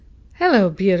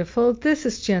Hello, beautiful. This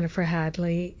is Jennifer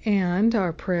Hadley, and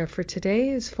our prayer for today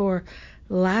is for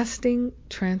lasting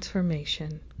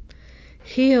transformation,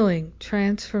 healing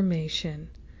transformation.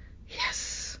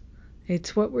 Yes,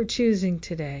 it's what we're choosing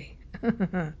today.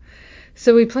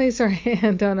 So we place our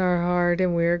hand on our heart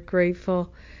and we're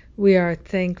grateful. We are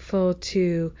thankful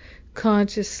to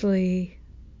consciously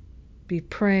be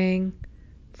praying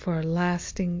for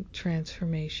lasting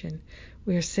transformation.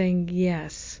 We are saying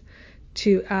yes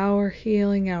to our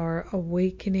healing, our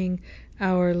awakening,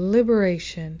 our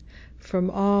liberation from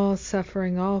all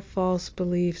suffering, all false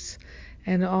beliefs,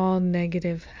 and all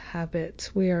negative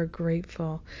habits. We are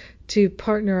grateful to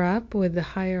partner up with the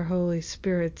higher Holy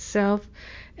Spirit self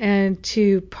and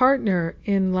to partner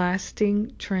in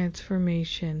lasting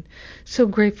transformation. So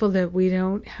grateful that we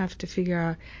don't have to figure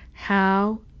out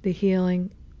how the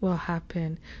healing will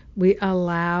happen. We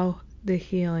allow the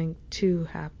healing to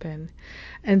happen.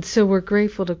 And so we're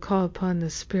grateful to call upon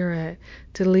the Spirit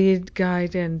to lead,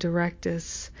 guide, and direct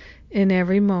us in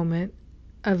every moment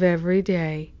of every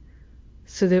day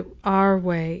so that our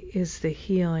way is the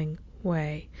healing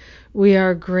way. We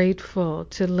are grateful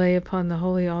to lay upon the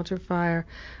holy altar fire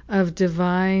of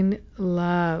divine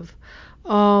love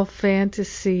all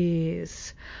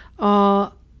fantasies,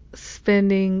 all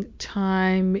spending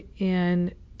time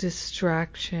in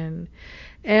distraction,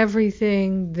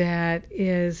 everything that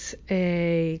is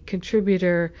a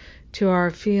contributor to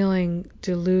our feeling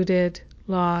deluded,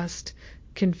 lost,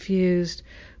 confused,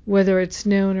 whether it's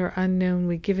known or unknown,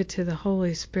 we give it to the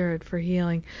Holy Spirit for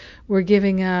healing. We're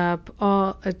giving up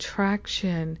all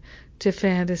attraction to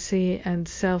fantasy and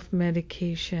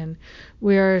self-medication.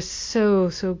 We are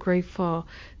so grateful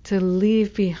to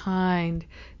leave behind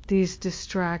these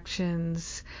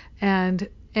distractions and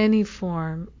any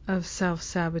form of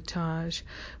self-sabotage.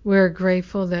 We're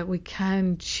grateful that we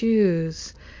can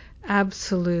choose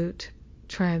absolute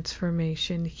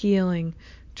transformation, healing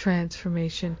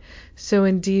transformation. So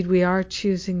indeed we are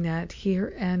choosing that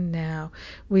here and now.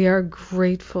 We are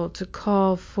grateful to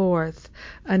call forth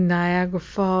a Niagara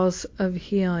Falls of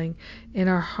healing in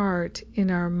our heart, in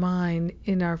our mind,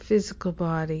 in our physical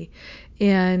body,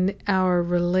 in our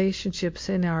relationships,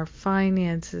 in our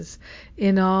finances,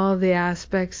 in all the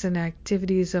aspects and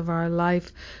activities of our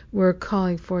life. We're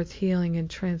calling forth healing and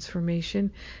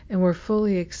transformation, and we're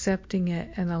fully accepting it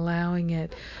and allowing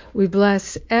it. We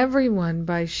bless everyone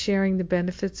by sharing the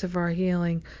benefits of our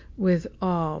healing with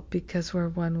all because we're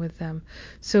one with them.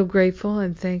 So grateful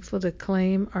and thankful to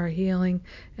claim our healing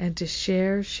and to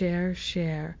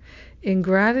share. In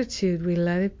gratitude, we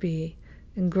let it be.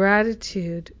 In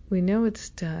gratitude, we know it's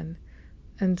done,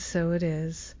 and so it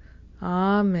is.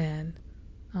 Amen.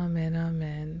 Amen.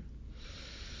 Amen.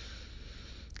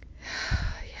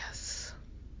 Yes.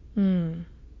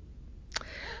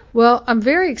 Well, I'm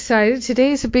very excited.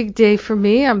 Today's a big day for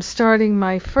me. I'm starting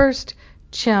my first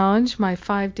challenge, my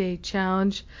 5-day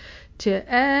challenge to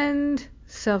end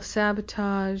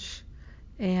self-sabotage,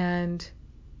 and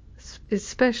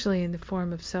especially in the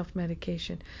form of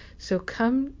self-medication. So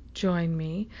come join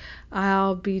me.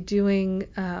 I'll be doing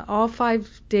all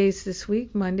 5 days this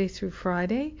week, Monday through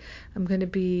Friday. I'm going to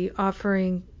be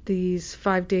offering these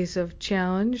 5 days of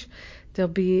challenge. There'll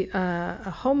be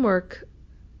a homework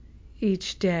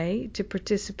each day to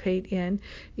participate in.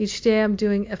 Each day I'm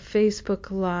doing a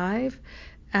Facebook Live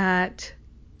at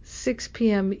 6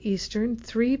 p.m. Eastern,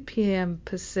 3 p.m.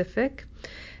 Pacific,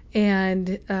 and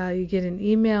you get an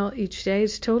email each day.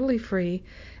 It's totally free,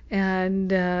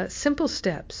 and simple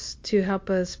steps to help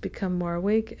us become more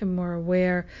awake and more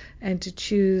aware and to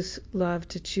choose love,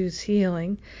 to choose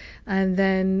healing. And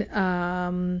then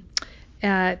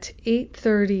at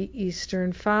 8:30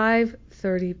 Eastern,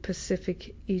 5:30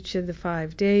 Pacific each of the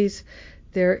 5 days,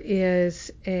 there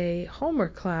is a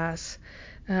homework class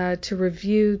to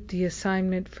review the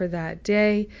assignment for that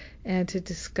day and to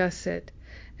discuss it.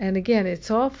 And again,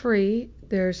 it's all free.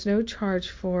 There's no charge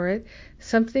for it.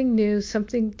 Something new,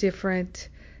 something different,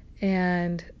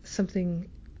 and something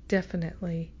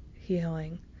definitely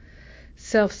healing.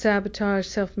 Self-sabotage,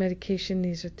 self-medication,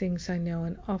 these are things I know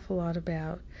an awful lot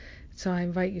about. So I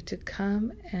invite you to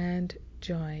come and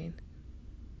join.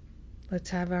 Let's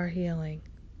have our healing.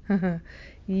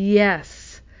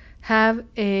 Yes. Have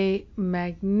a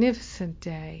magnificent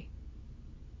day.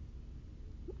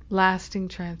 Lasting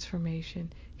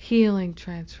transformation, healing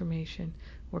transformation.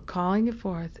 We're calling it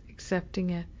forth, accepting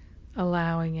it,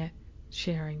 allowing it,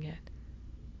 sharing it.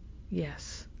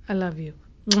 Yes. I love you.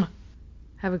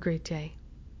 Have a great day.